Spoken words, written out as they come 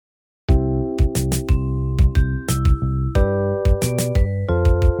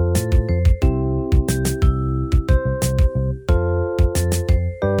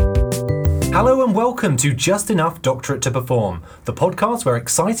Hello and welcome to Just Enough Doctorate to Perform, the podcast where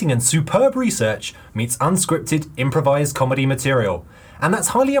exciting and superb research meets unscripted, improvised comedy material. And that's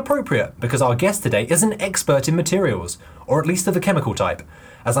highly appropriate because our guest today is an expert in materials, or at least of the chemical type.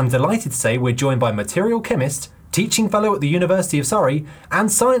 As I'm delighted to say, we're joined by material chemist, teaching fellow at the University of Surrey, and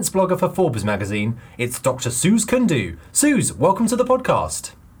science blogger for Forbes magazine. It's Dr Suze Kundu. Suze, welcome to the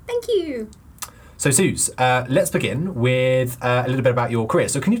podcast. Thank you. So Suze, let's begin with a little bit about your career.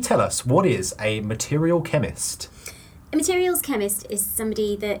 So can you tell us, what is a material chemist? A materials chemist is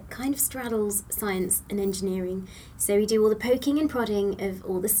somebody that kind of straddles science and engineering. So we do all the poking and prodding of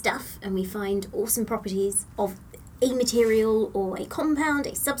all the stuff, and we find awesome properties of a material or a compound,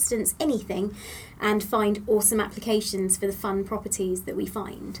 a substance, anything, and find awesome applications for the fun properties that we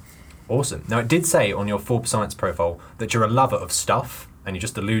find. Awesome. Now, it did say on your Forbes science profile that you're a lover of stuff, and you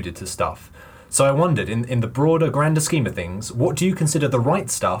just alluded to stuff. So I wondered, in the broader, grander scheme of things, what do you consider the right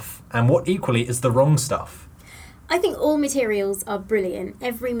stuff, and what equally is the wrong stuff? I think all materials are brilliant.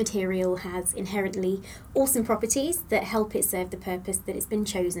 Every material has inherently awesome properties that help it serve the purpose that it's been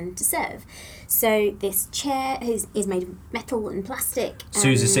chosen to serve. So this chair is made of metal and plastic.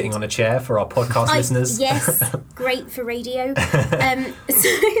 Suze is sitting on a chair for our podcast listeners. Yes, great for radio.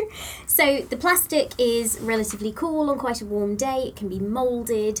 So the plastic is relatively cool on quite a warm day. It can be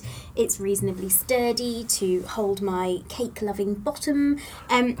moulded. It's reasonably sturdy to hold my cake-loving bottom.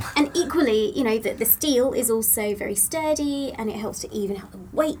 And equally, you know, the steel is also very sturdy and it helps to even out the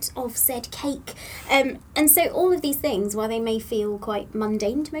weight of said cake. And so all of these things, while they may feel quite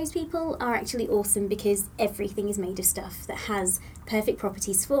mundane to most people, are actually awesome because everything is made of stuff that has perfect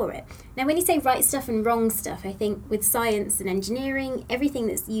properties for it. Now, when you say right stuff and wrong stuff, I think with science and engineering, everything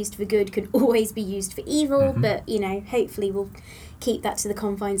that's used for good could always be used for evil, but, you know, hopefully we'll keep that to the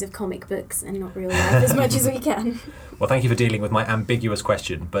confines of comic books and not real life as much as we can. Well, thank you for dealing with my ambiguous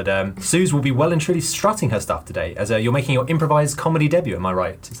question, but Suze will be well and truly strutting her stuff today, as you're making your improvised comedy debut, am I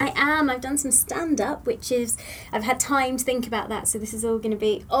right? I am. I've done some stand-up, which is, I've had time to think about that, so this is all going to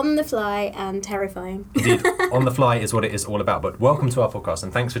be on the fly and terrifying. Indeed, on the fly is what it is all about, but welcome to our podcast,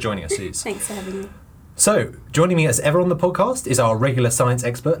 and thanks for joining us, Suze. Thanks for having me. So, joining me as ever on the podcast is our regular science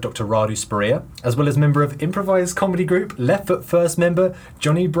expert, Dr Radu Speria, as well as member of improvised comedy group, Left Foot First member,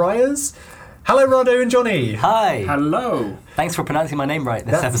 Johnny Briers. Hello, Radu and Johnny. Hi. Hello. Thanks for pronouncing my name right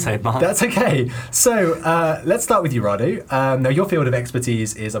this episode, Mark. That's okay. So, let's start with you, Radu. Now, your field of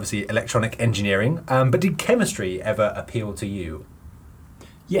expertise is obviously electronic engineering, but did chemistry ever appeal to you?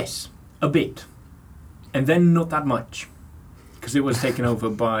 Yes, a bit. And then not that much, because it was taken over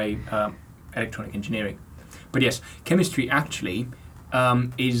by electronic engineering. But yes, chemistry actually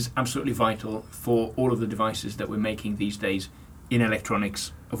is absolutely vital for all of the devices that we're making these days in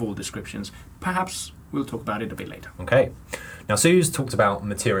electronics of all descriptions. Perhaps we'll talk about it a bit later. Okay. Now, Suze talked about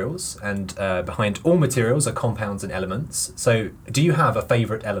materials, and behind all materials are compounds and elements. So, do you have a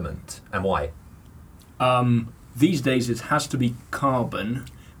favourite element, and why? These days it has to be carbon,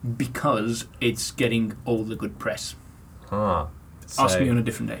 because it's getting all the good press. Ask me on a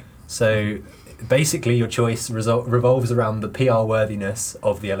different day. So, basically your choice revolves around the PR worthiness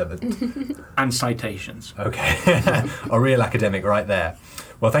of the element. And citations. Okay. A real academic right there.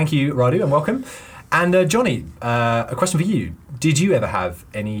 Well, thank you, Radu, and welcome. And Johnny, a question for you. Did you ever have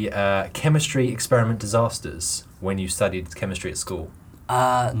any chemistry experiment disasters when you studied chemistry at school?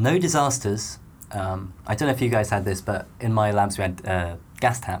 No disasters. I don't know if you guys had this, but in my labs we had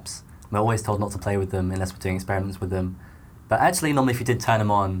gas taps. We're always told not to play with them unless we're doing experiments with them. But actually, normally if you did turn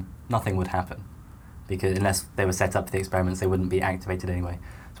them on, nothing would happen, because unless they were set up for the experiments, they wouldn't be activated anyway.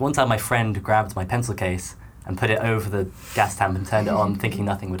 So one time my friend grabbed my pencil case and put it over the gas tap and turned it on thinking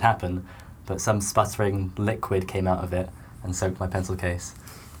nothing would happen, but some sputtering liquid came out of it and soaked my pencil case.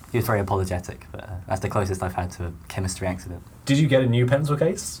 He was very apologetic, but that's the closest I've had to a chemistry accident. Did you get a new pencil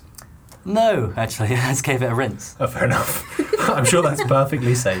case? No, actually, I just gave it a rinse. Oh, fair enough. I'm sure that's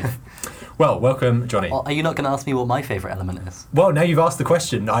perfectly safe. Well, welcome, Johnny. Well, are you not going to ask me what my favourite element is? Well, now you've asked the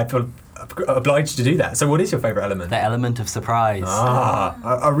question, I feel obliged to do that. So what is your favourite element? The element of surprise.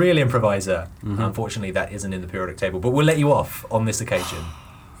 A real improviser. Mm-hmm. Unfortunately, that isn't in the periodic table, but we'll let you off on this occasion.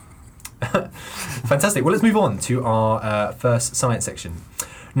 Fantastic. Well, let's move on to our first science section.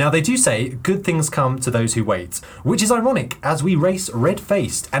 Now, they do say good things come to those who wait, which is ironic as we race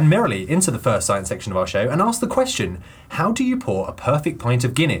red-faced and merrily into the first science section of our show and ask the question, how do you pour a perfect pint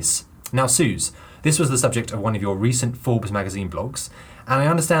of Guinness? Now, Suze, this was the subject of one of your recent Forbes magazine blogs, and I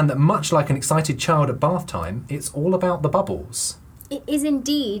understand that much like an excited child at bath time, it's all about the bubbles. It is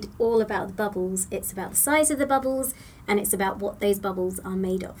indeed all about the bubbles. It's about the size of the bubbles, and it's about what those bubbles are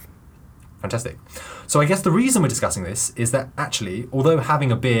made of. Fantastic. So I guess the reason we're discussing this is that actually, although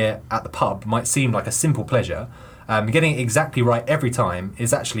having a beer at the pub might seem like a simple pleasure, getting it exactly right every time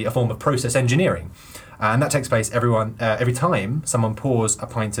is actually a form of process engineering. And that takes place every time someone pours a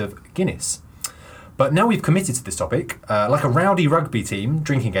pint of Guinness. But now we've committed to this topic, like a rowdy rugby team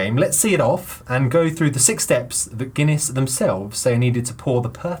drinking game, let's see it off and go through the 6 steps that Guinness themselves say are needed to pour the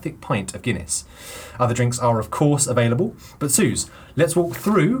perfect pint of Guinness. Other drinks are, of course, available. But Suze, let's walk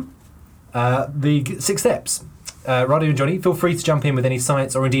through the 6 steps. Radu and Johnny, feel free to jump in with any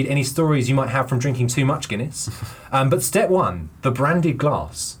science or indeed any stories you might have from drinking too much Guinness. But step 1, the branded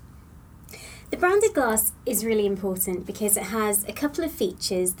glass. The branded glass is really important because it has a couple of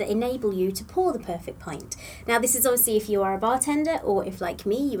features that enable you to pour the perfect pint. Now, this is obviously if you are a bartender, or if, like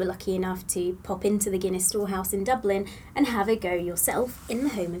me, you were lucky enough to pop into the Guinness storehouse in Dublin and have a go yourself in the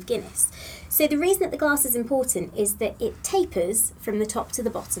home of Guinness. So the reason that the glass is important is that it tapers from the top to the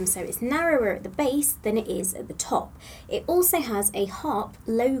bottom, so it's narrower at the base than it is at the top. It also has a harp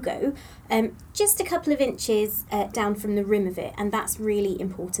logo just a couple of inches down from the rim of it, and that's really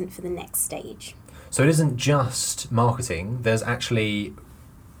important for the next stage. So it isn't just marketing, there's actually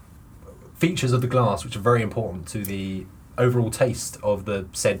features of the glass which are very important to the overall taste of the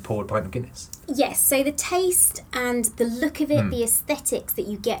said poured pint of Guinness. Yes, so the taste and the look of it, the aesthetics that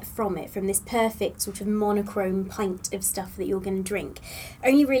you get from it, from this perfect sort of monochrome pint of stuff that you're going to drink,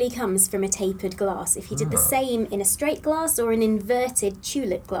 only really comes from a tapered glass. If you did the same in a straight glass or an inverted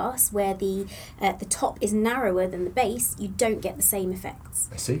tulip glass, where the top is narrower than the base, you don't get the same effects.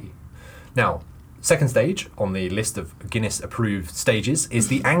 I see. Now, second stage on the list of Guinness approved stages is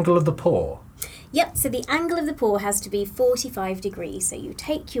the angle of the pour. Yep, so the angle of the pour has to be 45 degrees. So you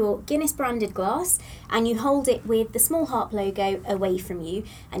take your Guinness branded glass and you hold it with the small harp logo away from you,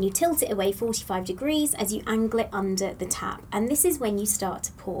 and you tilt it away 45 degrees as you angle it under the tap. And this is when you start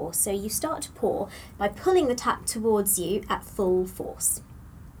to pour. So you start to pour by pulling the tap towards you at full force.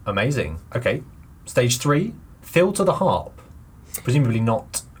 Amazing. Okay. Stage 3, fill to the harp. Presumably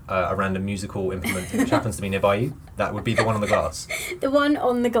not a random musical implement which happens to be nearby you. That would be the one on the glass. The one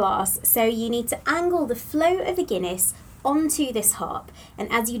on the glass. So you need to angle the flow of the Guinness onto this harp,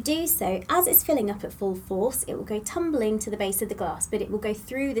 and as you do so, as it's filling up at full force, it will go tumbling to the base of the glass, but it will go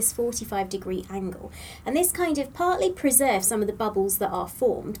through this 45-degree angle. And this kind of partly preserves some of the bubbles that are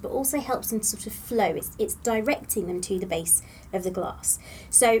formed, but also helps them to sort of flow. It's directing them to the base of the glass.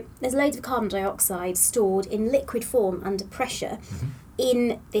 So there's loads of carbon dioxide stored in liquid form under pressure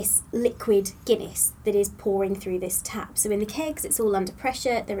in this liquid Guinness that is pouring through this tap. So in the kegs, it's all under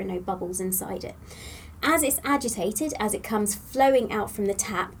pressure, there are no bubbles inside it. As it's agitated, as it comes flowing out from the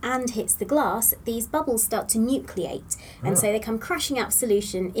tap and hits the glass, these bubbles start to nucleate, and so they come crashing out of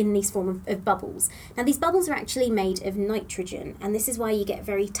solution in these form of bubbles. Now, these bubbles are actually made of nitrogen, and this is why you get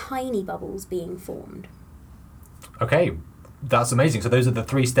very tiny bubbles being formed. Okay, that's amazing. So those are the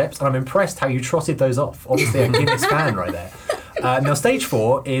 3 steps, and I'm impressed how you trotted those off. Obviously a Guinness fan right there. Now, stage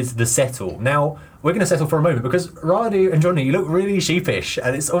 4 is the settle. Now, we're going to settle for a moment because Radu and Johnny, you look really sheepish,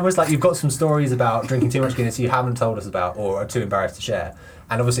 and it's almost like you've got some stories about drinking too much Guinness you haven't told us about or are too embarrassed to share.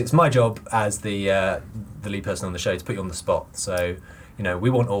 And obviously, it's my job as the lead person on the show to put you on the spot. So, you know, we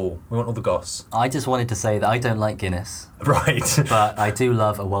want all the goss. I just wanted to say that I don't like Guinness. Right. But I do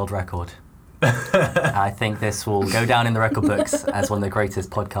love a world record. I think this will go down in the record books as one of the greatest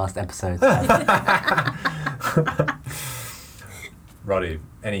podcast episodes ever. Radu,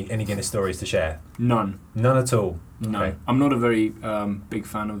 any Guinness stories to share? None. None at all? No. Okay. I'm not a very big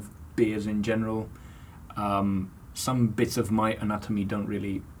fan of beers in general. Some bits of my anatomy don't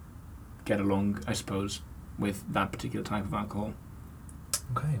really get along, I suppose, with that particular type of alcohol.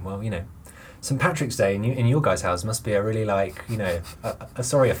 Okay, well, you know, St. Patrick's Day in your guys' house must be a really, like, you know, a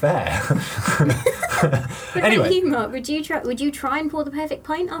sorry affair. What Anyway. about you, Mark? Would you try and pour the perfect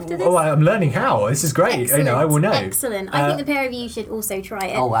pint after this? Oh, I'm learning how. This is great. Excellent. You know, I will know. Excellent. I think the pair of you should also try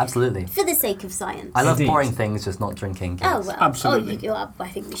it. Oh, absolutely. For the sake of science. I love Indeed. pouring things, just not drinking. Oh, Guinness. well. Absolutely. I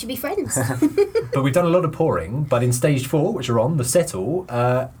think we should be friends. But we've done a lot of pouring, but in stage 4, which are on, the settle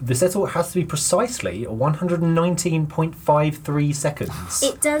has to be precisely 119.53 seconds.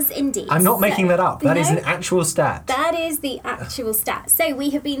 It does indeed. I'm not making that up. That is No. an actual stat. That is the actual stat. So we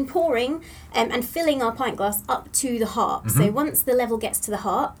have been pouring and filling our pint glass up to the harp. So once the level gets to the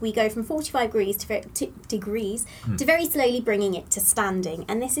harp, we go from 45 degrees to very slowly bringing it to standing.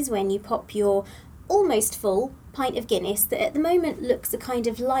 And this is when you pop your almost full pint of Guinness that at the moment looks a kind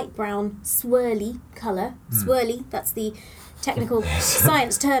of light brown swirly colour. Swirly, that's the technical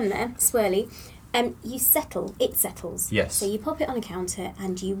science term there, swirly. You settle, it settles. Yes. So you pop it on a counter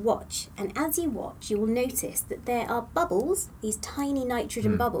and you watch. And as you watch, you will notice that there are bubbles, these tiny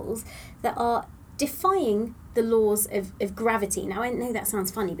nitrogen bubbles, that are defying the laws of gravity. Now, I know that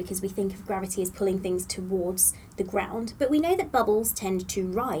sounds funny because we think of gravity as pulling things towards the ground, but we know that bubbles tend to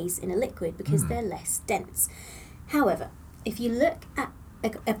rise in a liquid because they're less dense. However, if you look at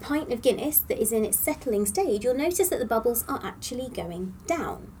a pint of Guinness that is in its settling stage, you'll notice that the bubbles are actually going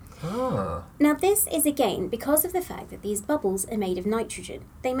down. Ah. Now, this is again because of the fact that these bubbles are made of nitrogen.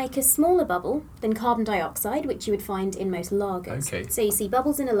 They make a smaller bubble than carbon dioxide, which you would find in most lagers. Okay. So you see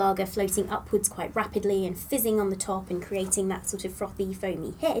bubbles in a lager floating upwards quite rapidly and fizzing on the top and creating that sort of frothy,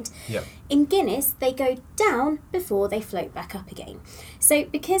 foamy head. Yep. In Guinness, they go down before they float back up again. So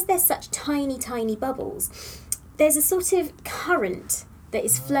because they're such tiny, tiny bubbles, there's a sort of current that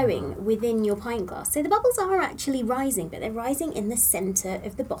is flowing within your pint glass. So the bubbles are actually rising, but they're rising in the centre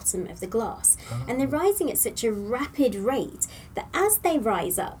of the bottom of the glass. And they're rising at such a rapid rate that as they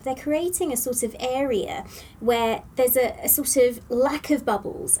rise up, they're creating a sort of area where there's a sort of lack of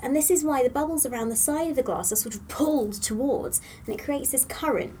bubbles. And this is why the bubbles around the side of the glass are sort of pulled towards, and it creates this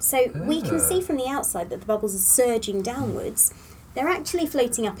current. So we can see from the outside that the bubbles are surging downwards. They're actually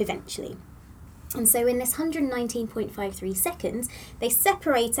floating up eventually. And so in this 119.53 seconds, they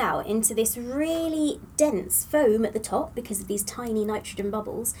separate out into this really dense foam at the top because of these tiny nitrogen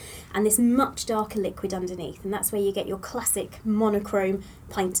bubbles and this much darker liquid underneath. And that's where you get your classic monochrome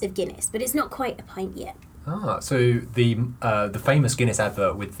pint of Guinness. But it's not quite a pint yet. Ah, so the famous Guinness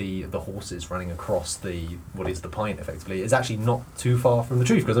advert with the horses running across what is the pint effectively is actually not too far from the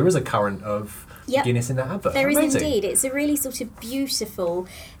truth because there is a current of Guinness in that advert. There Amazing. is indeed. It's a really sort of beautiful,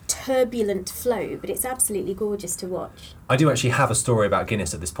 turbulent flow, but it's absolutely gorgeous to watch. I do actually have a story about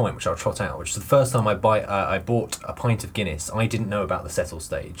Guinness at this point, which I'll trot out, which is the first time I bought a pint of Guinness. I didn't know about the settle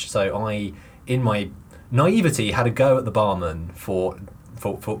stage, so I, in my naivety, had a go at the barman for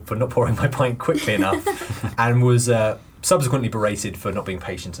not pouring my pint quickly enough and was subsequently berated for not being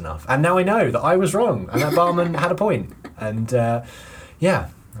patient enough. And now I know that I was wrong and that barman had a point. And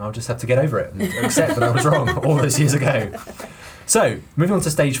I'll just have to get over it and accept that I was wrong all those years ago. So, moving on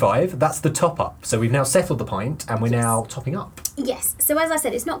to stage 5, that's the top up. So we've now settled the pint and we're now topping up. Yes, so as I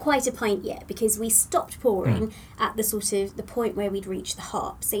said, it's not quite a pint yet because we stopped pouring at the sort of the point where we'd reached the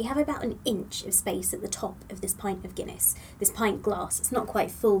harp. So you have about an inch of space at the top of this pint of Guinness, this pint glass. It's not quite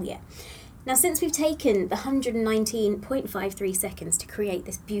full yet. Now, since we've taken the 119.53 seconds to create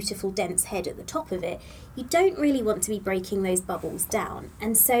this beautiful dense head at the top of it, you don't really want to be breaking those bubbles down.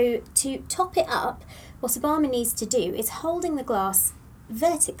 And so to top it up, what a barman needs to do is holding the glass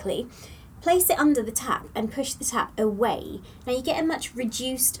vertically, place it under the tap and push the tap away. Now you get a much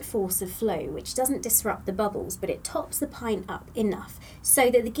reduced force of flow, which doesn't disrupt the bubbles, but it tops the pint up enough so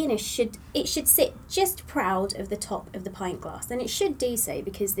that the Guinness should sit just proud of the top of the pint glass. And it should do so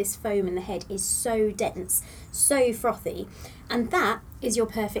because this foam in the head is so dense, so frothy. And that is your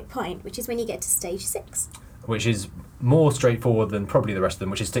perfect pint, which is when you get to stage 6. Which is more straightforward than probably the rest of them,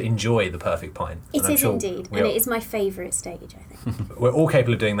 which is to enjoy the perfte pint. It is indeed, and it is my favourite stage, I think. We're all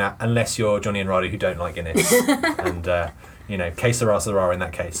capable of doing that, unless you're Johnny and Radu who don't like Guinness. And, que sera in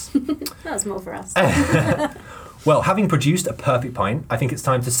that case. That was more for us. Well, having produced a perfect pint, I think it's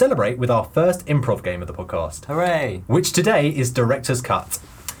time to celebrate with our first improv game of the podcast. Hooray! Which today is Director's Cut.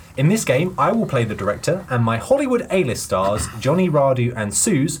 In this game, I will play the director, and my Hollywood A-list stars, Johnny, Radu and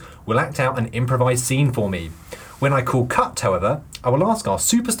Suze, will act out an improvised scene for me. When I call cut, however, I will ask our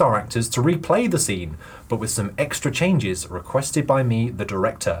superstar actors to replay the scene, but with some extra changes requested by me, the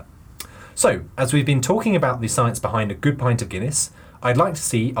director. So, as we've been talking about the science behind a good pint of Guinness, I'd like to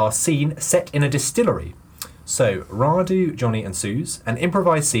see our scene set in a distillery. So, Radu, Johnny and Suze, an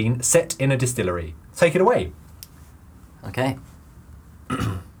improvised scene set in a distillery. Take it away. Okay.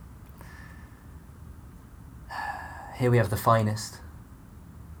 Here we have the finest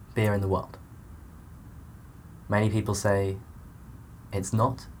beer in the world. Many people say it's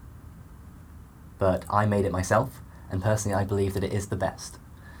not, but I made it myself, and personally I believe that it is the best.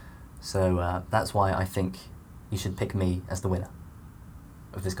 So that's why I think you should pick me as the winner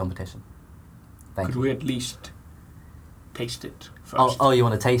of this competition. Thank you. Could we at least taste it first? Oh, you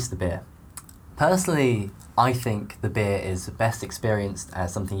want to taste the beer? Personally, I think the beer is best experienced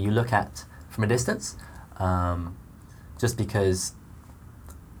as something you look at from a distance, just because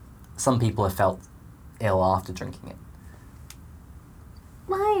some people have felt ill after drinking it.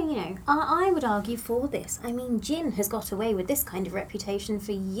 Well, I would argue for this. I mean, gin has got away with this kind of reputation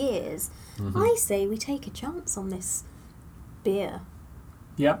for years. Mm-hmm. I say we take a chance on this beer.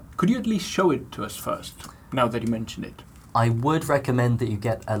 Yeah. Could you at least show it to us first, now that you mentioned it? I would recommend that you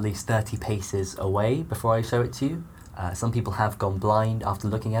get at least 30 paces away before I show it to you. Some people have gone blind after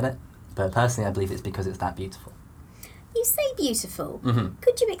looking at it, but personally I believe it's because it's that beautiful. You say beautiful. Mm-hmm.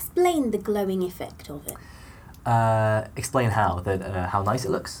 Could you explain the glowing effect of it? Explain how? How nice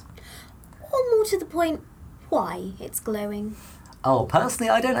it looks? Or more to the point, why it's glowing? Oh, personally,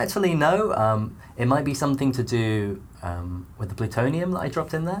 I don't actually know. It might be something to do with the plutonium that I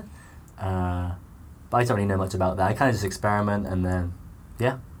dropped in there. But I don't really know much about that. I kind of just experiment and then,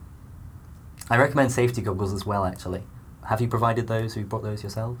 yeah. I recommend safety goggles as well, actually. Have you provided those? Have you brought those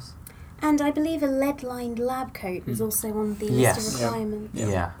yourselves? And I believe a lead-lined lab coat was also on the Yes. list of requirements.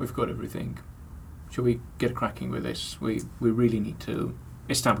 Yeah. We've got everything. Shall we get cracking with this? We really need to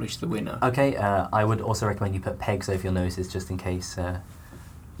establish the winner. Okay, I would also recommend you put pegs over your noses just in case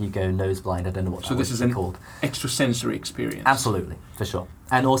you go nose blind. I don't know what So that this would is be an called. extrasensory experience. Absolutely, for sure.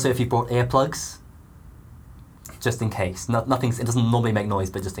 And also if you brought earplugs, just in case. It doesn't normally make noise,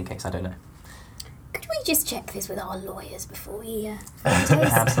 but just in case, I don't know. Could we just check this with our lawyers before we taste?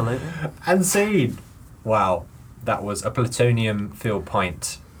 Absolutely. And scene. Wow, that was a plutonium-filled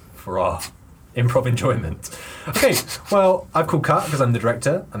pint for our improv enjoyment. Okay, well, I've called cut because I'm the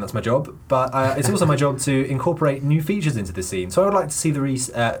director and that's my job. But it's also my job to incorporate new features into the scene. So I would like to see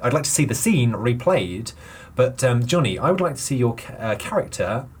the scene replayed. But Johnny, I would like to see your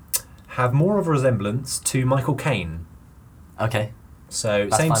character have more of a resemblance to Michael Caine. Okay. So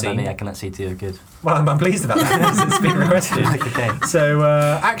That's same fine scene. by me. I can actually do a good. Well, I'm pleased about that. It's been requested. Michael Caine. So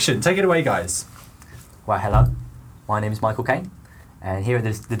action, take it away, guys. Well, hello. My name is Michael Caine, and here at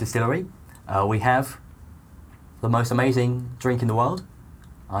the distillery, we have the most amazing drink in the world.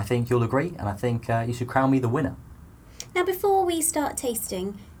 I think you'll agree, and I think you should crown me the winner. Now, before we start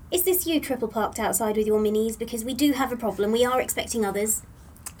tasting, is this you triple parked outside with your minis? Because we do have a problem. We are expecting others.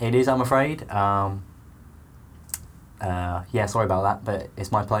 It is, I'm afraid. Yeah, sorry about that, but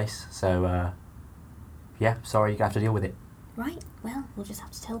it's my place, so yeah, sorry, you have to deal with it. Right, well, we'll just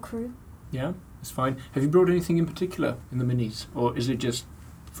have to tell crew. Yeah, it's fine. Have you brought anything in particular in the minis, or is it just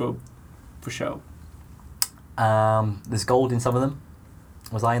for show? There's gold in some of them.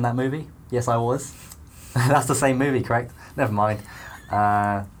 Was I in that movie? Yes, I was. That's the same movie, correct? Never mind.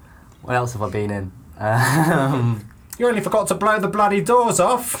 What else have I been in? You only forgot to blow the bloody doors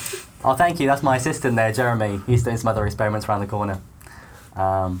off. Oh, thank you. That's my assistant there, Jeremy. He's doing some other experiments around the corner.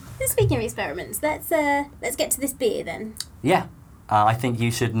 Speaking of experiments, let's get to this beer then. Yeah, I think you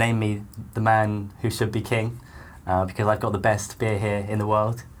should name me the man who should be king, because I've got the best beer here in the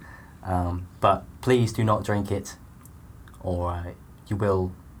world. But please do not drink it, or it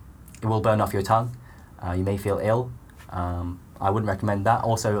will burn off your tongue. You may feel ill. I wouldn't recommend that.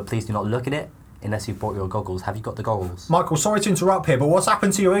 Also, please do not look at it unless you've brought your goggles. Have you got the goggles? Michael, sorry to interrupt here, but what's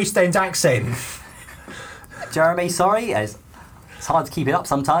happened to your East End accent? Jeremy, sorry. It's hard to keep it up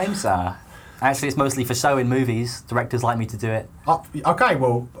sometimes. Actually, it's mostly for show in movies. Directors like me to do it. Okay,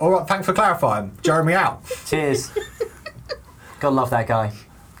 well, all right, thanks for clarifying. Jeremy out. Cheers. Gotta love that guy.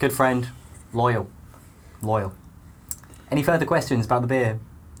 Good friend. Loyal. Any further questions about the beer?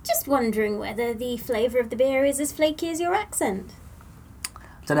 Just wondering whether the flavour of the beer is as flaky as your accent.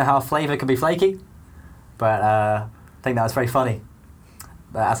 Don't know how a flavour can be flaky, but I think that was very funny.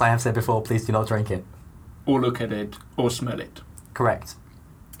 But as I have said before, please do not drink it. Or look at it, or smell it. Correct.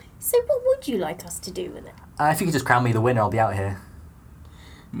 So what would you like us to do with it? If you could just crown me the winner, I'll be out here.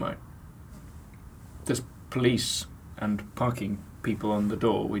 Right. There's police and parking people on the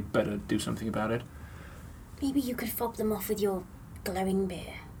door. We'd better do something about it. Maybe you could fob them off with your glowing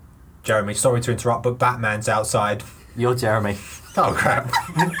beer. Jeremy, sorry to interrupt, but Batman's outside. You're Jeremy. Oh, crap.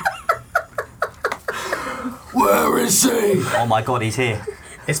 Where is he? Oh my god, he's here.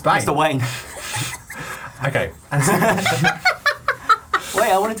 It's Bane. Mr. Wayne. Okay.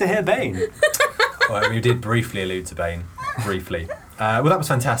 Wait, I wanted to hear Bane. Well, we did briefly allude to Bane. Briefly. Well, that was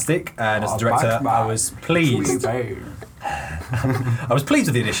fantastic. And as the director, Batman. I was pleased. I was pleased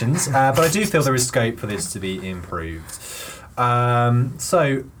with the additions, but I do feel there is scope for this to be improved.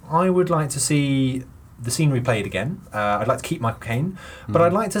 So I would like to see the scene replayed again. I'd like to keep Michael Caine, but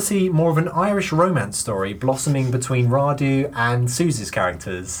I'd like to see more of an Irish romance story blossoming between Radu and Suze's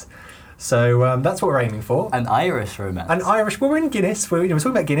characters. So that's what we're aiming for. An Irish romance. An Irish. Well, we're in Guinness. We're talking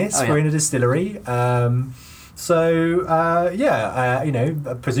about Guinness. Oh, yeah. We're in a distillery.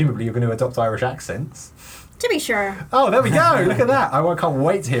 Presumably you're going to adopt Irish accents. To be sure. Oh, there we go. Look at that. I can't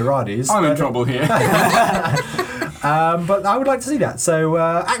wait to hear Radu's. I'm in trouble here. But I would like to see that. So,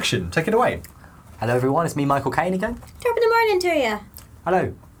 action. Take it away. Hello everyone, it's me, Michael Caine again. Top of the morning to you.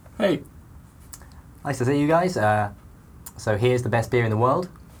 Hello. Hey, Nice to see you guys. So here's the best beer in the world.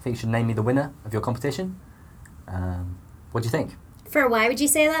 I think you should name me the winner of your competition. What do you think? For why would you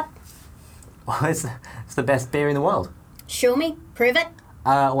say that? Well, it's the best beer in the world. Show me. Prove it.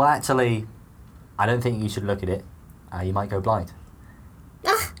 Well, actually, I don't think you should look at it. You might go blind.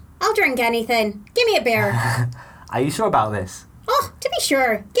 Ah, I'll drink anything. Give me a beer. Are you sure about this? Oh, to be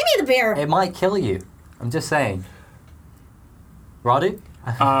sure. Give me the beer. It might kill you. I'm just saying. Radu?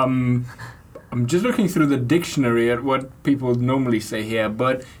 I'm just looking through the dictionary at what people normally say here,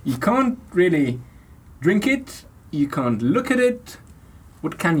 but you can't really drink it, you can't look at it.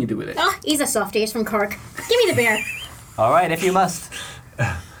 What can you do with it? Oh, he's a softie. He's from Cork. Give me the beer. All right, if you must.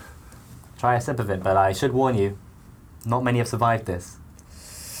 Try a sip of it, but I should warn you, not many have survived this.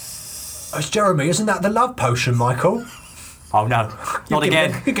 It's Jeremy, isn't that the love potion, Michael? Oh no, not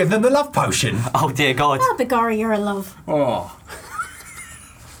again. You give them the love potion. Oh dear God. Oh, begorry, you're a love. Oh.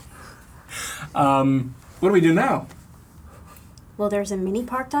 What do we do now? Well, there's a mini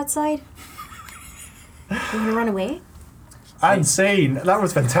parked outside. You want to run away? And scene. That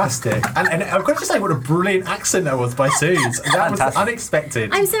was fantastic. And I've got to say, what a brilliant accent that was by Suze. That was unexpected.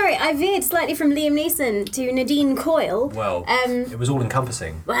 I'm sorry, I veered slightly from Liam Neeson to Nadine Coyle. Well, it was all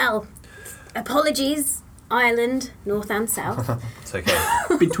encompassing. Well, apologies, Ireland, North and South. It's okay.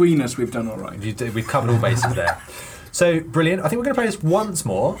 Between us, we've done all right. We've covered all bases there. So, brilliant. I think we're going to play this once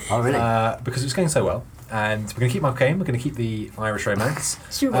more. Oh, really? Because it's going so well. And we're going to keep Michael Caine, we're going to keep the Irish romance.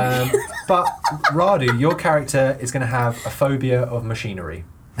 Sure. But Radu, your character is going to have a phobia of machinery,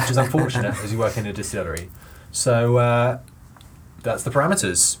 which is unfortunate as you work in a distillery. So that's the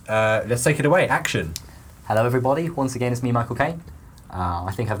parameters. Let's take it away. Action. Hello everybody, once again it's me, Michael Caine.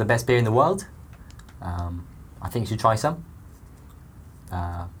 I think I have the best beer in the world. I think you should try some.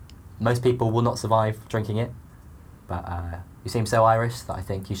 Most people will not survive drinking it, but you seem so Irish that I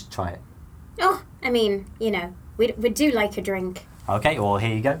think you should try it. Oh, I mean, you know, we do like a drink. Okay, well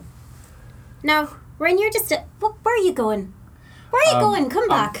here you go. Now, Ren, you're just where are you going? Where are you going? Come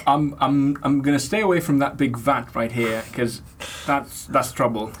back. I'm gonna stay away from that big vat right here because that's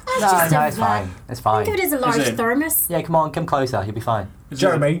trouble. No, it's fine. It's fine. Think of it as a large thermos. Yeah, come on, come closer. You'll be fine.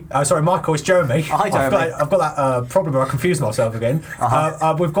 Jeremy, sorry, Michael, it's Jeremy. Hi, Jeremy. I've got that problem where I confused myself again.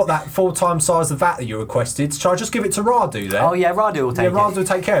 We've got that 4 times size of VAT that you requested. Shall I just give it to Radu then? Oh yeah, Radu will take it. Yeah, Radu will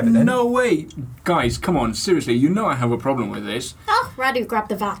take care of it then. No way, guys! Come on, seriously. You know I have a problem with this. Oh, Radu, grab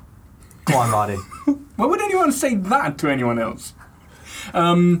the vat. Go on, Radu. Why would anyone say that to anyone else?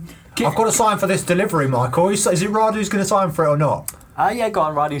 I've got to sign for this delivery, Michael. Is it Radu who's going to sign for it or not? Yeah, go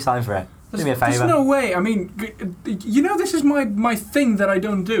on, Radu, sign for it. Do me a favour. There's no way. I mean, you know, this is my thing that I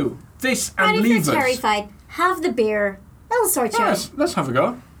don't do. This and Radu, if levers. you're terrified, have the beer. That'll sort you out. Yes, let's have a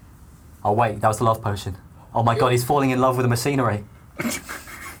go. Oh wait, that was the love potion. Oh my God, he's falling in love with the machinery.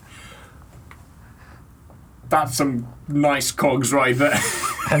 That's some nice cogs right there.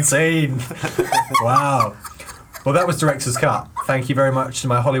 And scene. Wow. Well, that was Director's Cut. Thank you very much to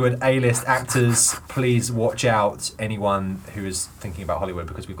my Hollywood A-list actors. Please watch out, anyone who is thinking about Hollywood,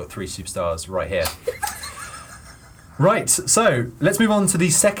 because we've got 3 superstars right here. Right, so let's move on to the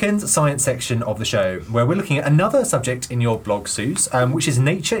second science section of the show, where we're looking at another subject in your blog, Suze, which is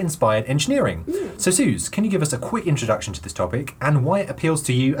nature-inspired engineering. So, Suze, can you give us a quick introduction to this topic and why it appeals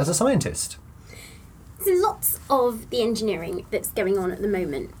to you as a scientist? So lots of the engineering that's going on at the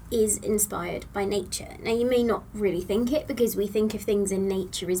moment is inspired by nature. Now, you may not really think it because we think of things in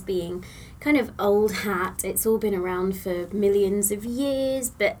nature as being kind of old hat. It's all been around for millions of years,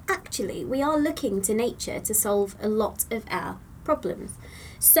 but actually we are looking to nature to solve a lot of our problems.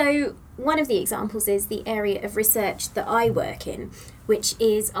 So one of the examples is the area of research that I work in, which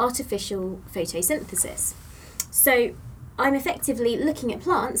is artificial photosynthesis. So I'm effectively looking at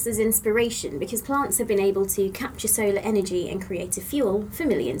plants as inspiration because plants have been able to capture solar energy and create a fuel for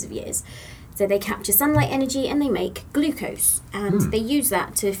millions of years. So they capture sunlight energy and they make glucose, and they use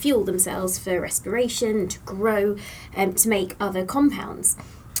that to fuel themselves for respiration, to grow, to make other compounds.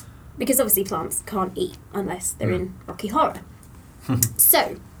 Because obviously plants can't eat unless they're in rocky horror.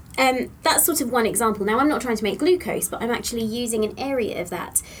 So that's sort of one example. Now, I'm not trying to make glucose, but I'm actually using an area of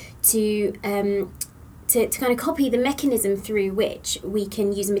that to kind of copy the mechanism through which we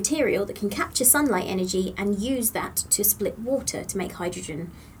can use a material that can capture sunlight energy and use that to split water to make hydrogen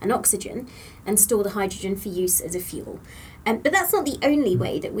and oxygen and store the hydrogen for use as a fuel. But that's not the only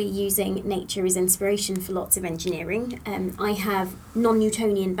way that we're using nature as inspiration for lots of engineering. I have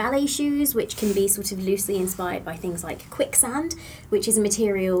non-Newtonian ballet shoes, which can be sort of loosely inspired by things like quicksand, which is a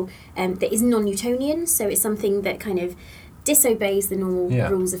material that is non-Newtonian, so it's something that kind of disobeys the normal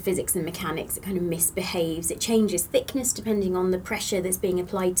rules of physics and mechanics. It kind of misbehaves. It changes thickness depending on the pressure that's being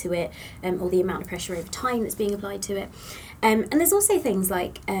applied to it, or the amount of pressure over time that's being applied to it. And there's also things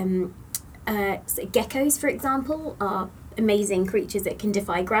like geckos, for example, are amazing creatures that can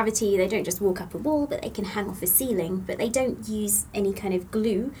defy gravity. They don't just walk up a wall, but they can hang off a ceiling. But they don't use any kind of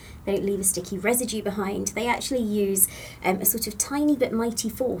glue. They don't leave a sticky residue behind. They actually use a sort of tiny but mighty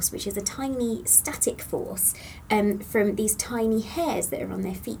force, which is a tiny static force from these tiny hairs that are on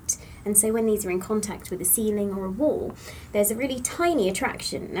their feet. And so when these are in contact with a ceiling or a wall, there's a really tiny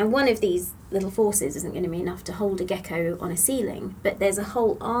attraction. Now, one of these little forces isn't going to be enough to hold a gecko on a ceiling, but there's a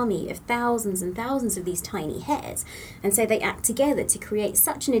whole army of thousands and thousands of these tiny hairs. And so they act together to create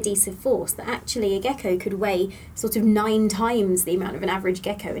such an adhesive force that actually a gecko could weigh sort of 9 times the amount of an average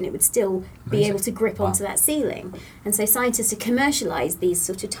gecko, and it would still be able to grip onto that ceiling. And so scientists have commercialised these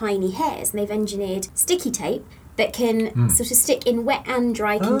sort of tiny hairs, and they've engineered sticky tape that can sort of stick in wet and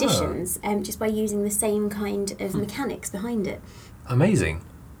dry conditions just by using the same kind of mechanics behind it. Amazing.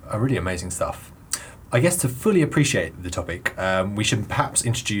 Really amazing stuff. I guess to fully appreciate the topic, we should perhaps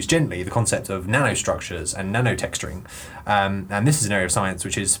introduce gently the concept of nanostructures and nanotexturing. And this is an area of science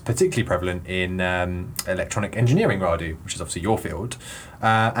which is particularly prevalent in electronic engineering, Radu, which is obviously your field,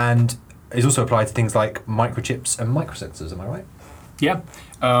 and is also applied to things like microchips and microsensors, am I right? Yeah.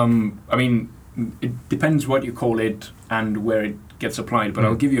 I mean, it depends what you call it and where it gets applied, but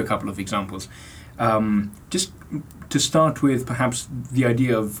I'll give you a couple of examples. Just to start with, perhaps the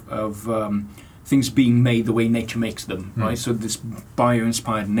idea of things being made the way nature makes them, right? So this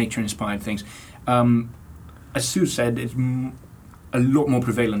bio-inspired, nature-inspired things. As Sue said, it's a lot more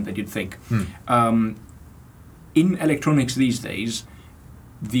prevalent than you'd think. In electronics these days,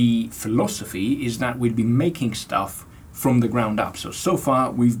 the philosophy is that we'd be making stuff from the ground up. So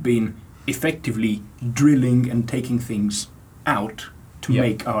far we've been effectively drilling and taking things out to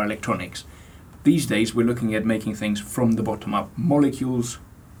make our electronics. These days we're looking at making things from the bottom up, molecules,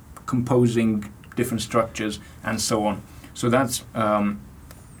 composing different structures, and so on. So that's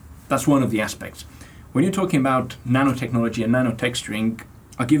one of the aspects. When you're talking about nanotechnology and nanotexturing,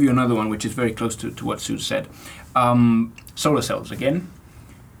 I'll give you another one which is very close to what Sue said. Solar cells again.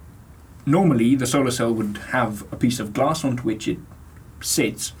 Normally the solar cell would have a piece of glass onto which it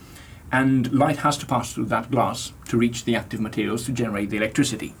sits, and light has to pass through that glass to reach the active materials to generate the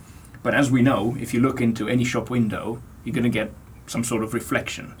electricity. But as we know, if you look into any shop window, you're going to get some sort of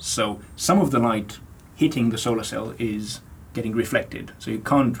reflection. So some of the light hitting the solar cell is getting reflected, so you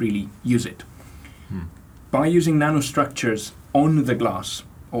can't really use it. By using nanostructures on the glass,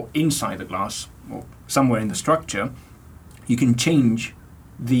 or inside the glass, or somewhere in the structure, you can change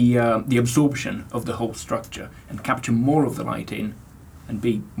the absorption of the whole structure and capture more of the light in and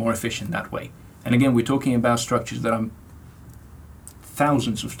be more efficient that way. And again, we're talking about structures that are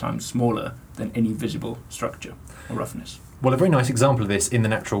thousands of times smaller than any visible structure or roughness. Well, a very nice example of this in the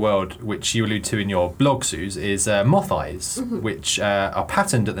natural world, which you allude to in your blog, Suze, is moth eyes, which are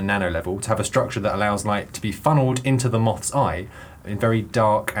patterned at the nano level to have a structure that allows light to be funneled into the moth's eye in very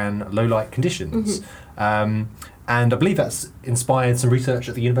dark and low light conditions. And I believe that's inspired some research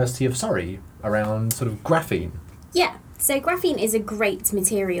at the University of Surrey around sort of graphene. Yeah. So graphene is a great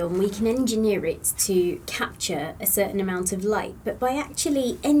material, and we can engineer it to capture a certain amount of light, but by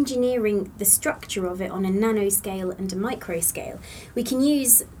actually engineering the structure of it on a nanoscale and a microscale, we can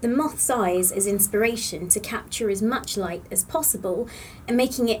use the moth's eyes as inspiration to capture as much light as possible and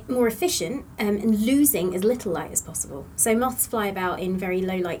making it more efficient and losing as little light as possible. So moths fly about in very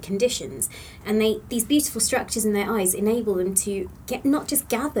low light conditions, and these beautiful structures in their eyes enable them to not just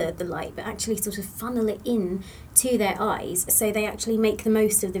gather the light, but actually sort of funnel it in to their eyes, so they actually make the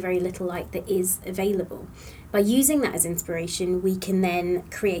most of the very little light that is available. By using that as inspiration, we can then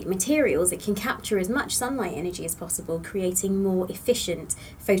create materials that can capture as much sunlight energy as possible, creating more efficient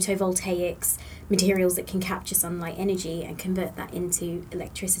photovoltaics, materials that can capture sunlight energy and convert that into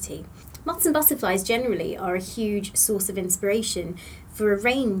electricity. Moths and butterflies generally are a huge source of inspiration for a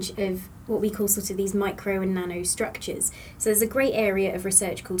range of what we call sort of these micro and nano structures. So there's a great area of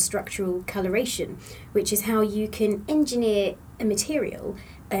research called structural coloration, which is how you can engineer a material,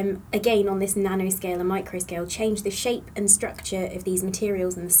 again on this nanoscale and microscale, change the shape and structure of these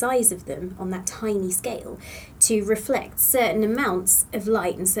materials and the size of them on that tiny scale to reflect certain amounts of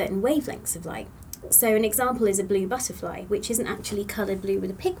light and certain wavelengths of light. So an example is a blue butterfly, which isn't actually coloured blue with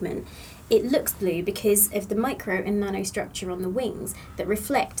a pigment. It looks blue because of the micro and nanostructure on the wings that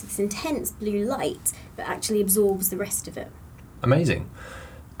reflect this intense blue light but actually absorbs the rest of it. Amazing.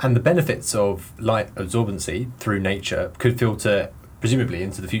 And the benefits of light absorbency through nature could filter presumably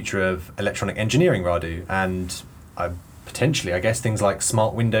into the future of electronic engineering, Radu, and potentially, I guess, things like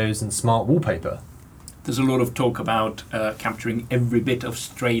smart windows and smart wallpaper. There's a lot of talk about capturing every bit of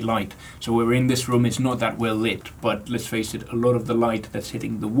stray light. So when we're in this room, it's not that well lit, but let's face it, a lot of the light that's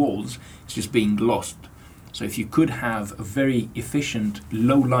hitting the walls is just being lost. So if you could have a very efficient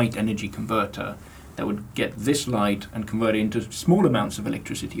low light energy converter that would get this light and convert it into small amounts of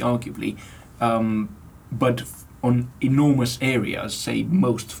electricity, arguably, but on enormous areas, say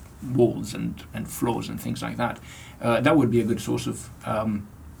most walls and floors and things like that, that would be a good source of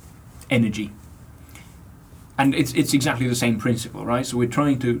energy. And it's exactly the same principle, right? So we're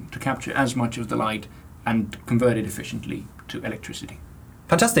trying to capture as much of the light and convert it efficiently to electricity.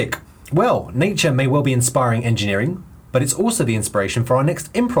 Fantastic. Well, nature may well be inspiring engineering, but it's also the inspiration for our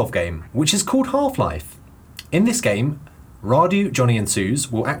next improv game, which is called Half-Life. In this game, Radu, Johnny and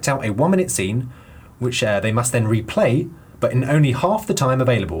Suze will act out a 1-minute scene, which they must then replay, but in only half the time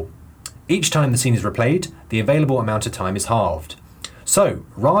available. Each time the scene is replayed, the available amount of time is halved. So,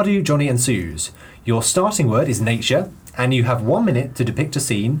 Radu, Johnny and Suze, your starting word is nature, and you have 1 minute to depict a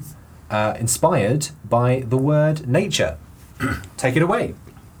scene inspired by the word nature. Take it away.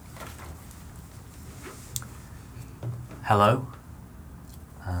 Hello.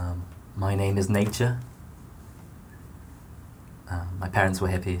 My name is Nature. My parents were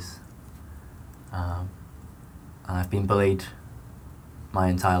hippies. And I've been bullied my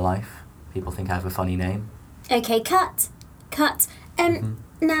entire life. People think I have a funny name. Okay, cut.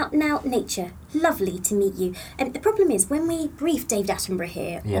 Now, Nature, lovely to meet you. The problem is, when we briefed David Attenborough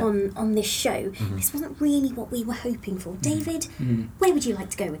here on this show, this wasn't really what we were hoping for. David, where would you like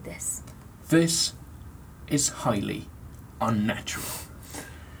to go with this? This is highly unnatural.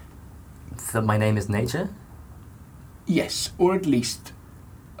 So my name is Nature? Yes, or at least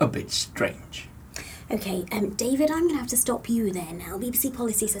a bit strange. Okay, David, I'm going to have to stop you there now. BBC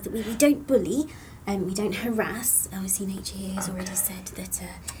policy says that we don't bully, we don't harass. Obviously, Nature here has already said that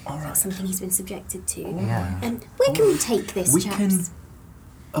that's something he's been subjected to. Yeah. Where can we take this, We chaps? can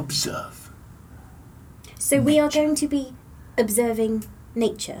observe So we are going to be observing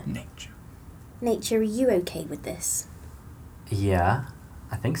nature. nature. Nature, are you okay with this? Yeah,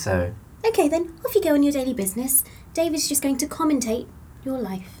 I think so. Okay then, off you go on your daily business. David's just going to commentate your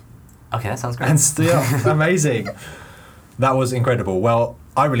life. Okay, that sounds great. And still, amazing. That was incredible. Well,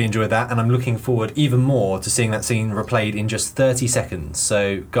 I really enjoyed that, and I'm looking forward even more to seeing that scene replayed in just 30 seconds.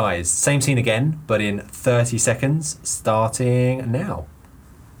 So, guys, same scene again, but in 30 seconds, starting now.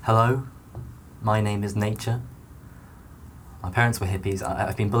 Hello, my name is Nature. My parents were hippies.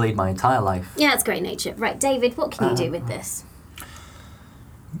 I've been bullied my entire life. Yeah, that's great, Nature. Right, David, what can you do with this?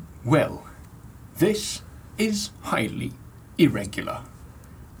 Well, this is highly irregular.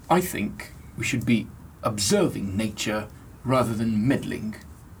 I think we should be observing nature rather than meddling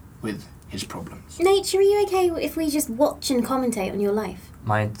with his problems. Nature, are you okay if we just watch and commentate on your life?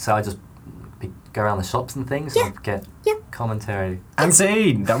 So I just go around the shops and things and get commentary. And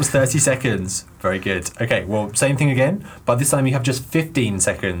scene! That was 30 seconds. Very good. Okay, well, same thing again, but this time you have just 15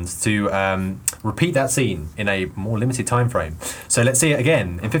 seconds to repeat that scene in a more limited time frame. So let's see it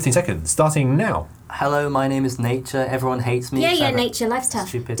again in 15 seconds, starting now. Hello, my name is Nature. Everyone hates me. Yeah, Nature, life's tough.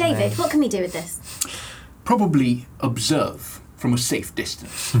 Stupid David, name. what can we do with this? Probably observe from a safe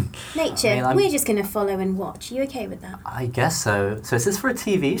distance. Nature, I mean, we're just going to follow and watch. You okay with that? I guess so. So is this for a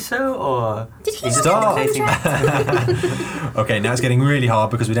TV show or? Did he Is it not Stop. have a contract? Okay, now it's getting really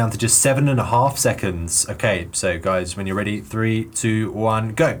hard because we're down to just 7.5 seconds. Okay, so guys, when you're ready, 3, 2, 1,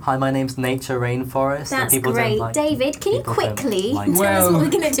 go. Hi, my name's Nature Rainforest. and That's people great. Don't like, David, can you people don't quickly like tell us Well, what we're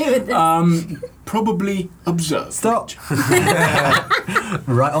going to do with this? Probably observe. Stop.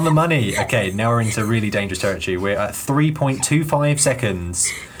 Right on the money. Okay, now we're into really dangerous territory. We're at 3.25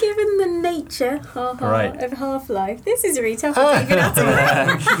 seconds. Given the nature Right. of Half-Life, this is really tough for David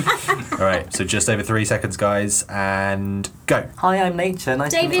Attenborough. All right, so just over 3 seconds, guys, and go. Hi, I'm Nature.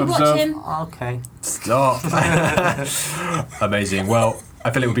 Nice David, to watch Observe. him. Okay. Stop. Amazing. Well, I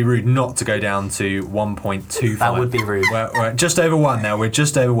feel it would be rude not to go down to 1.25. That would be rude. We're at just over 1 now. We're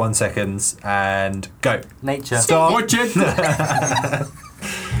just over 1 seconds, and go. Nature. Stop. Watch it!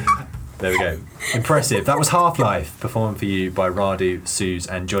 There we go. Impressive. That was Half-Life, performed for you by Radu, Suze,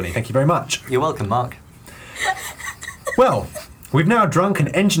 and Johnny. Thank you very much. You're welcome, Mark. Well, we've now drunk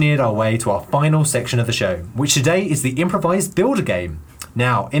and engineered our way to our final section of the show, which today is the improvised builder game.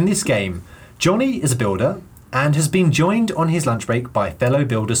 Now, in this game, Johnny is a builder and has been joined on his lunch break by fellow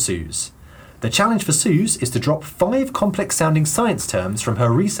builder Suze. The challenge for Suze is to drop 5 complex-sounding science terms from her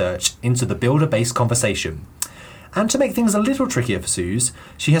research into the builder-based conversation. And to make things a little trickier for Suze,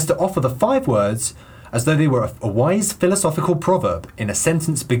 she has to offer the 5 words as though they were a wise philosophical proverb in a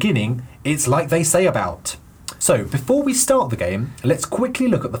sentence beginning, "It's like they say about." So, before we start the game, let's quickly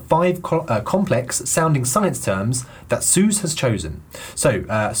look at the 5 complex sounding science terms that Suze has chosen. So,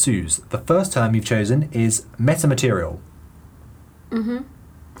 Suze, the first term you've chosen is metamaterial.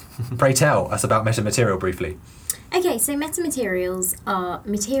 Pray tell us about metamaterial briefly. Okay, so metamaterials are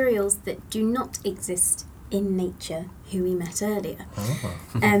materials that do not exist in nature, who we met earlier.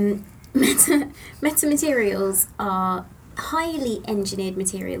 Metamaterials are highly engineered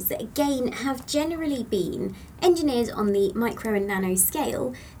materials that again have generally been engineered on the micro and nano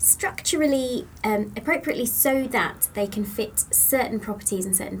scale, structurally appropriately, so that they can fit certain properties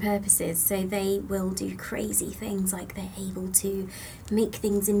and certain purposes. So they will do crazy things, like they're able to make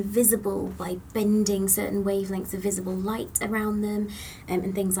things invisible by bending certain wavelengths of visible light around them,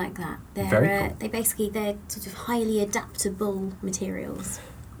 and things like that. Very cool. They're sort of highly adaptable materials.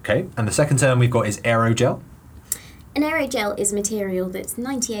 Okay, and the second term we've got is aerogel. An aerogel is a material that's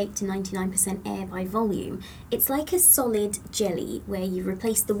 98 to 99% air by volume. It's like a solid jelly where you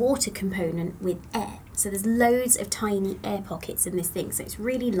replace the water component with air. So there's loads of tiny air pockets in this thing. So it's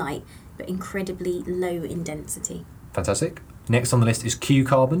really light, but incredibly low in density. Fantastic. Next on the list is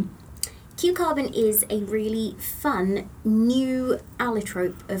Q-carbon. Q-carbon is a really fun new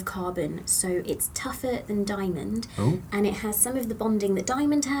allotrope of carbon. So it's tougher than diamond. Ooh. And it has some of the bonding that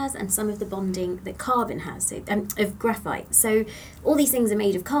diamond has and some of the bonding that carbon has, so, of graphite. So all these things are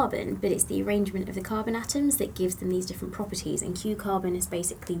made of carbon, but it's the arrangement of the carbon atoms that gives them these different properties. And Q-carbon has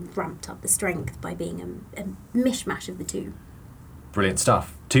basically ramped up the strength by being a mishmash of the two. Brilliant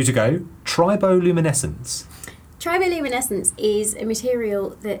stuff. 2 to go. Triboluminescence. Triboluminescence is a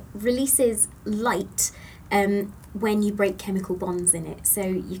material that releases light when you break chemical bonds in it. So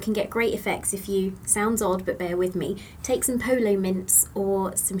you can get great effects if you, sounds odd but bear with me, take some polo mints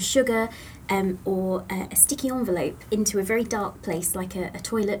or some sugar or a sticky envelope into a very dark place like a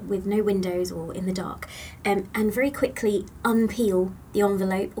toilet with no windows or in the dark, and very quickly unpeel the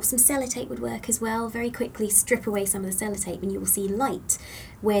envelope, or some sellotape would work as well. Very quickly strip away some of the sellotape and you will see light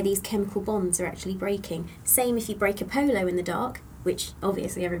where these chemical bonds are actually breaking. Same if you break a polo in the dark, which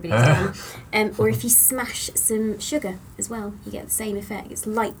obviously everybody's done, or if you smash some sugar as well, you get the same effect. It's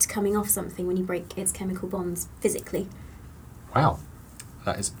light coming off something when you break its chemical bonds physically. Wow.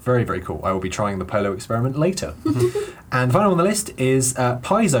 That is very, very cool. I will be trying the polo experiment later. And final on the list is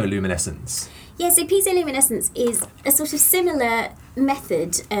piezoluminescence. Yeah, so piezoluminescence is a sort of similar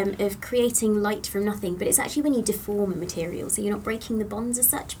method of creating light from nothing, but it's actually when you deform a material. So you're not breaking the bonds as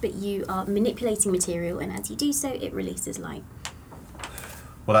such, but you are manipulating material, and as you do so, it releases light.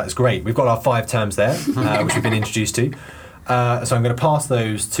 Well, that is great. We've got our 5 terms there, which we've been introduced to. So I'm going to pass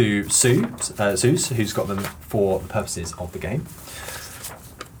those to Suze, who's got them for the purposes of the game.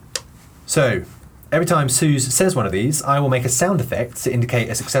 So, every time Suze says one of these, I will make a sound effect to indicate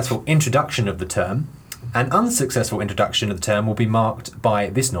a successful introduction of the term. An unsuccessful introduction of the term will be marked by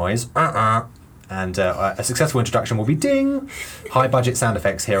this noise, and a successful introduction will be ding. High budget sound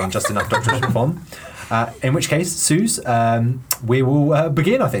effects here on Just Enough Doctorate to Perform. In which case, Suze, we will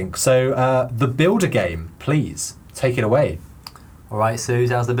begin, I think. So, the builder game, please, take it away. All right,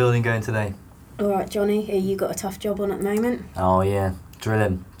 Suze, how's the building going today? All right, Johnny, you got a tough job on at the moment. Oh, yeah.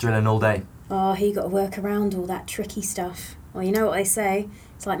 Drilling all day. Oh, you got to work around all that tricky stuff. Well, you know what they say,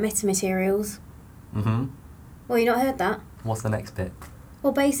 it's like metamaterials. Mm-hmm. Well, you not heard that? What's the next bit?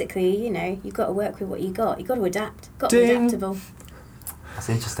 Well, basically, you've got to work with what you got. You've got to adapt. Got to Ding. be adaptable. That's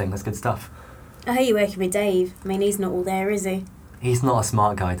interesting. That's good stuff. I hear you're working with Dave. I mean, he's not all there, is he? He's not a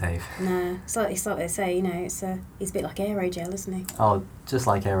smart guy, Dave. No, it's like they say, he's a bit like aerogel, isn't he? Oh, just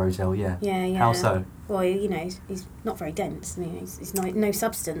like aerogel, yeah. Yeah. How so? Well, he's not very dense. I mean, he's no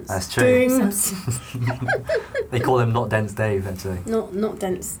substance. That's true. No substance. They call him Not Dense Dave, actually. Not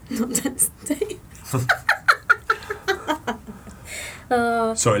dense Dave.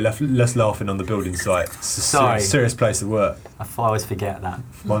 Sorry, less laughing on the building site. It's a Sorry. serious place of work. I always forget that.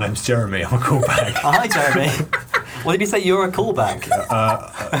 My name's Jeremy. I'm a callback. Oh, hi, Jeremy. What did you say? You're a callback?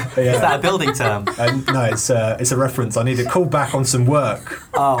 Yeah. Is that a building term? No, it's a reference. I need a call back on some work.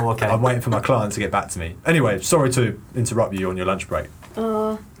 Oh, okay. I'm waiting for my client to get back to me. Anyway, sorry to interrupt you on your lunch break.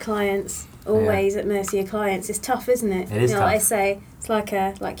 Oh, clients. Always at mercy of clients. It's tough, isn't it? It is tough. Like I say, it's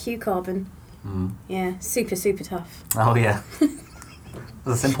like Q-carbon. Mm. Yeah, super, super tough. Oh, yeah.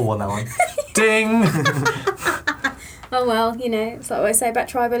 That's a simple one, that one. Ding! Oh well, it's like what I say about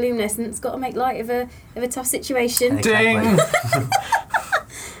triboluminescence. Got to make light of a tough situation. Ding!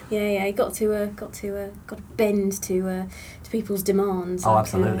 Yeah, you got to bend to people's demands. Oh, like,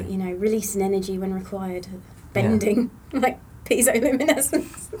 absolutely. Releasing energy when required. Bending, like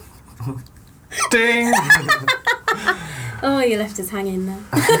piezoluminescence. Ding! Oh, you left us hanging there.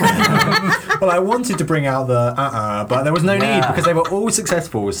 Well, I wanted to bring out the but there was no need because they were all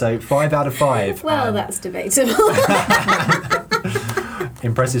successful. So 5 out of 5. Well, that's debatable.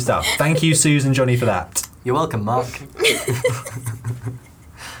 Impressive stuff. Thank you, Suze and Johnny, for that. You're welcome, Mark.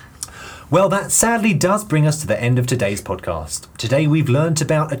 Well, that sadly does bring us to the end of today's podcast. Today we've learnt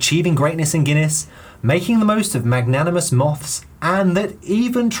about achieving greatness in Guinness, making the most of magnanimous moths, and that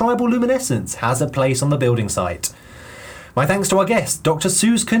even tribal luminescence has a place on the building site. My thanks to our guest, Dr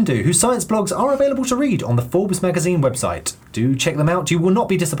Suze Kundu, whose science blogs are available to read on the Forbes magazine website. Do check them out, you will not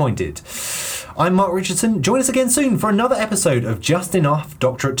be disappointed. I'm Mark Richardson. Join us again soon for another episode of Just Enough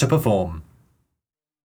Doctorate to Perform.